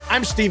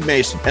I'm Steve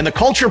Mason, and the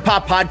Culture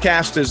Pop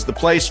Podcast is the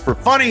place for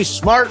funny,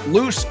 smart,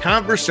 loose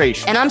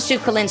conversation. And I'm Sue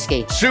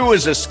Kalinsky. Sue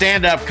is a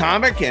stand-up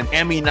comic and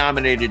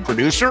Emmy-nominated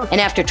producer.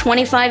 And after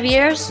 25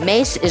 years,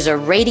 Mace is a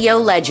radio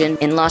legend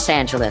in Los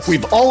Angeles.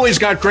 We've always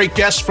got great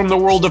guests from the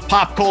world of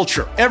pop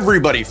culture.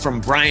 Everybody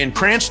from Bryan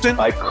Cranston.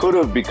 I could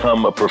have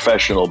become a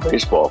professional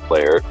baseball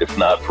player if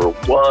not for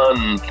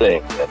one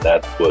thing, and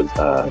that was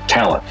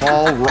talent.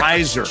 Paul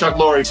Reiser. Chuck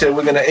Lorre said,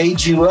 we're going to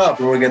age you up,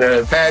 and we're going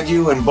to pad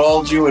you and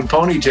bald you and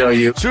ponytail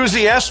you.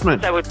 Susie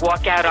Essman. I would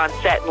walk out on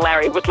set and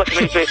Larry would look at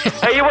me and say,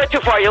 hey, you went too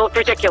far, you look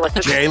ridiculous.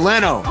 Jay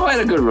Leno. I had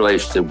a good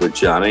relationship with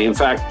Johnny. In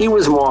fact, he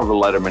was more of a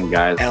Letterman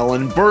guy.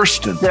 Ellen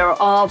Burstyn. They're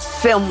all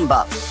film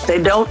buffs.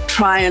 They don't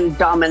try and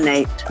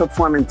dominate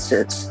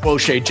performances.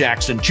 O'Shea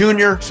Jackson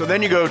Jr. So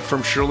then you go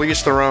from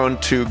Charlize Theron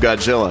to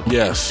Godzilla.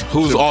 Yes,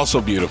 who's also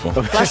beautiful.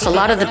 Plus a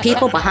lot of the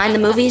people behind the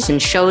movies and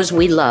shows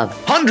we love.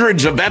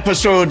 Hundreds of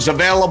episodes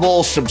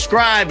available.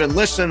 Subscribe and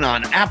listen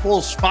on Apple,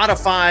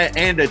 Spotify,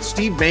 and at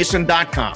stevemason.com.